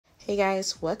Hey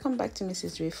guys, welcome back to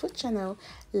Mrs. Dre Food Channel.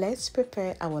 Let's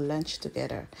prepare our lunch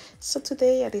together. So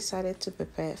today I decided to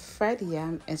prepare fried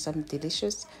yam and some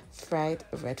delicious fried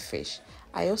red fish.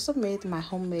 I also made my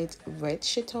homemade red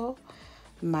shito,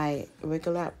 my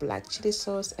regular black chili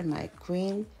sauce, and my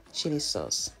green chili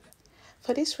sauce.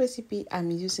 For this recipe, I'm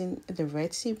using the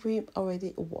Red Sea bream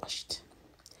already washed.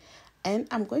 And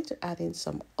I'm going to add in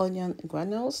some onion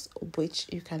granules, which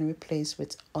you can replace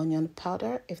with onion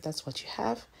powder if that's what you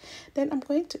have. Then I'm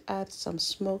going to add some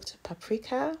smoked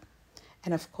paprika,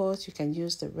 and of course you can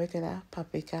use the regular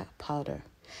paprika powder.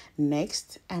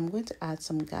 Next, I'm going to add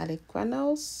some garlic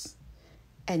granules,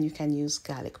 and you can use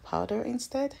garlic powder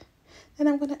instead. Then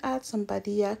I'm going to add some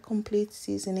Badia complete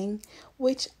seasoning,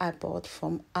 which I bought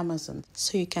from Amazon,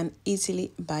 so you can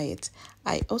easily buy it.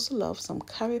 I also love some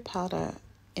curry powder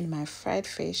in my fried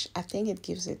fish. I think it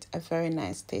gives it a very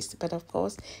nice taste, but of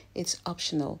course it's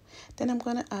optional. Then I'm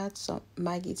going to add some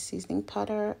maggi seasoning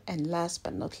powder, and last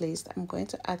but not least, I'm going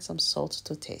to add some salt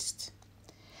to taste.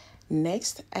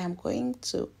 Next, I am going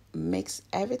to mix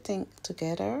everything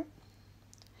together,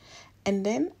 and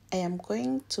then I am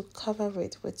going to cover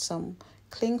it with some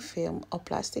cling film or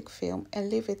plastic film and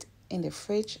leave it in the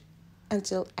fridge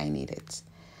until I need it.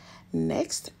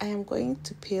 Next, I am going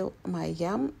to peel my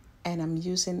yam, and I'm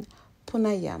using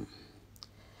Puna yam.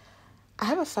 I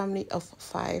have a family of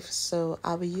 5, so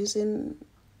I'll be using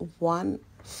 1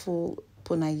 full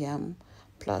Puna yam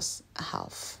plus a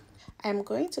half. I'm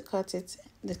going to cut it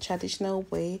the traditional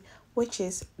way, which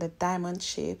is the diamond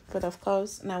shape, but of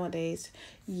course nowadays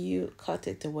you cut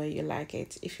it the way you like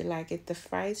it. If you like it the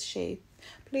fried shape,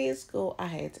 please go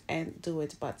ahead and do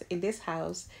it, but in this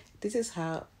house this is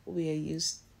how we are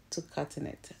used to cutting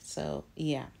it. So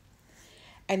yeah.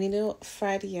 And you know,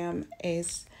 fried yam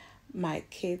is my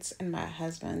kids and my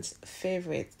husband's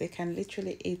favorite. They can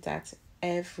literally eat that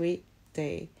every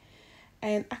day,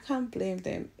 and I can't blame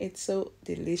them. It's so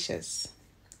delicious.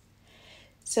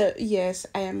 So yes,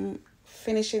 I am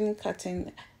finishing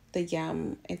cutting the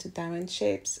yam into diamond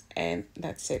shapes, and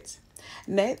that's it.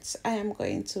 Next, I am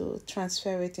going to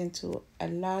transfer it into a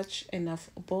large enough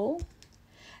bowl,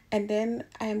 and then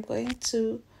I am going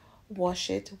to wash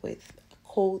it with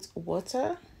cold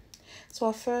water. So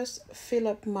I'll first fill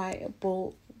up my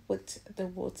bowl with the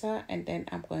water, and then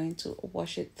I'm going to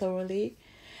wash it thoroughly.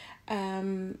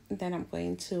 Then I'm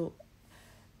going to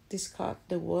discard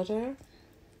the water.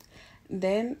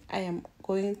 Then I am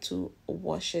going to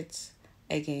wash it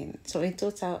again. So in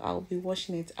total, I'll be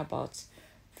washing it about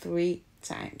 3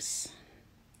 times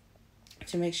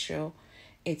to make sure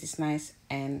it is nice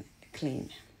and clean.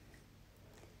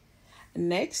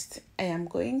 Next, I am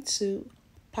going to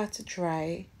pat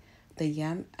dry the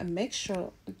yam and make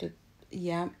sure the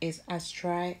yam is as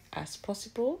dry as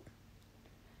possible.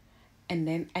 And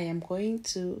then I am going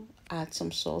to add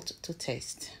some salt to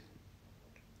taste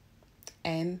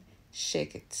and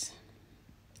shake it.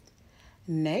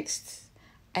 Next,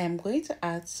 I am going to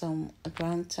add some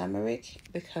ground turmeric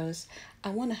because I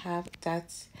want to have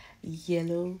that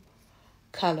yellow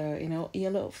color,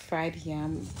 yellow fried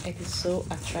yam. It is so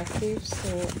attractive,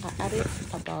 so I added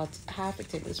about half a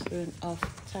tablespoon of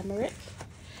turmeric,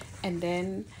 and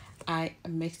then I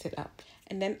mixed it up,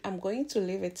 and then I'm going to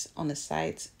leave it on the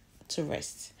side to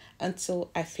rest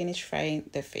until I finish frying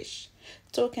the fish.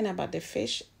 Talking about the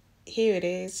fish, here it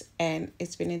is, and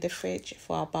it's been in the fridge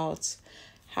for about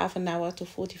half an hour to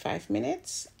 45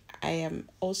 minutes. I am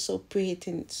also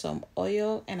preheating some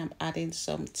oil, and I'm adding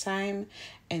some thyme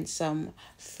and some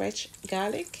fresh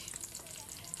garlic.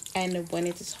 And when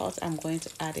it is hot, I'm going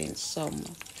to add in some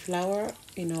flour.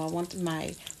 I want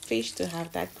my fish to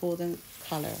have that golden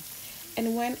color.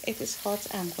 And when it is hot,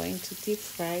 I'm going to deep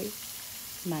fry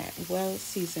my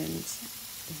well-seasoned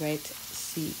Red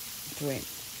Sea bream.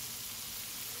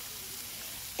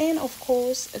 And of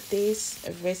course, this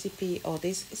recipe or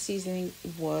this seasoning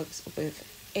works with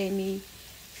any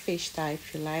fish type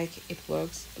you like. It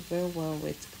works very well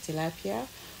with tilapia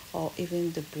or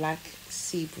even the black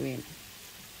sea bream.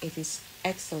 It is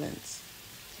excellent,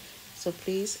 so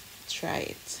please try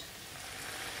it.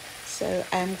 So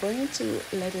I'm going to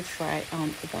let it fry on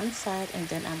one side, and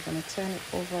then I'm going to turn it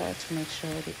over to make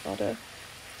sure the other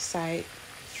side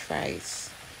fries,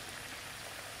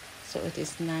 so it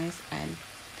is nice and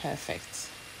perfect.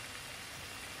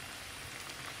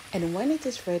 And when it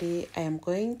is ready, I am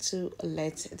going to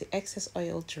let the excess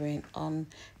oil drain on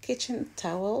kitchen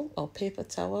towel or paper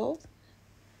towel.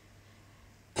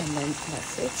 And then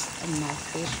that's it. And my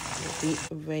fish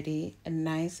will be ready and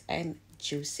nice and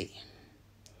juicy.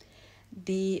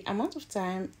 The amount of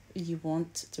time you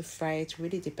want to fry it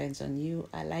really depends on you.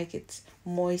 I like it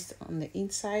moist on the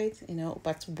inside, you know,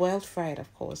 but well fried,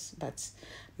 of course, but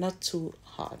not too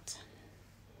hot.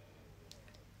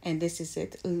 And this is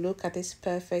it. Look at this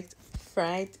perfect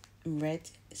fried red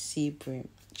sea bream.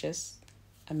 Just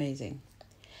amazing.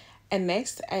 And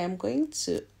next I am going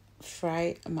to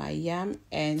fry my yam,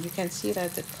 and you can see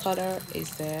that the color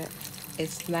is there.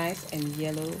 It's nice and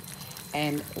yellow,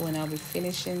 and when I'll be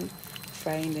finishing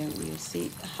frying them, you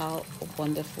see how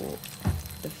wonderful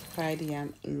the fried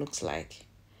yam looks like.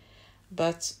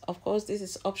 But of course, this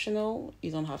is optional. You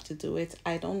don't have to do it.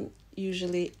 I don't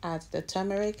usually add the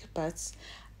turmeric, but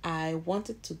I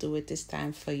wanted to do it this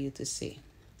time for you to see.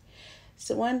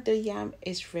 So when the yam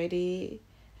is ready,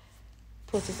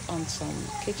 put it on some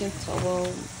kitchen towel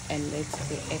and let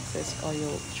the excess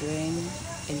oil drain,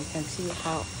 and you can see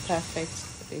how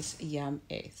perfect this yam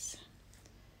is.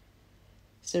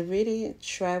 So really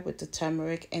try with the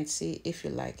turmeric and see if you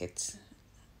like it.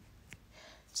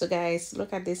 So guys,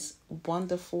 look at this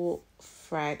wonderful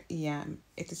fried yam.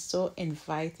 It is so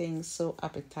inviting, so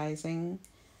appetizing,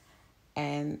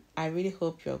 and I really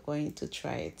hope you're going to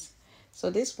try it. So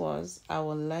this was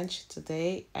our lunch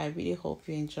today. I really hope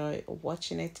you enjoy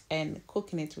watching it and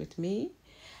cooking it with me.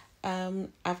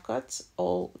 I've got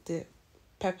all the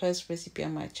peppers recipe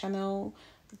on my channel,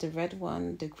 the red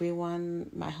one, the green one,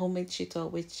 my homemade shito,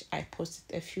 which I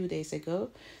posted a few days ago.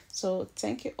 So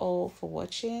thank you all for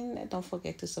watching. Don't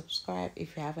forget to subscribe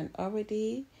if you haven't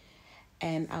already,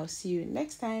 and I'll see you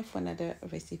next time for another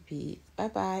recipe. Bye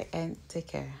bye and take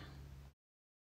care.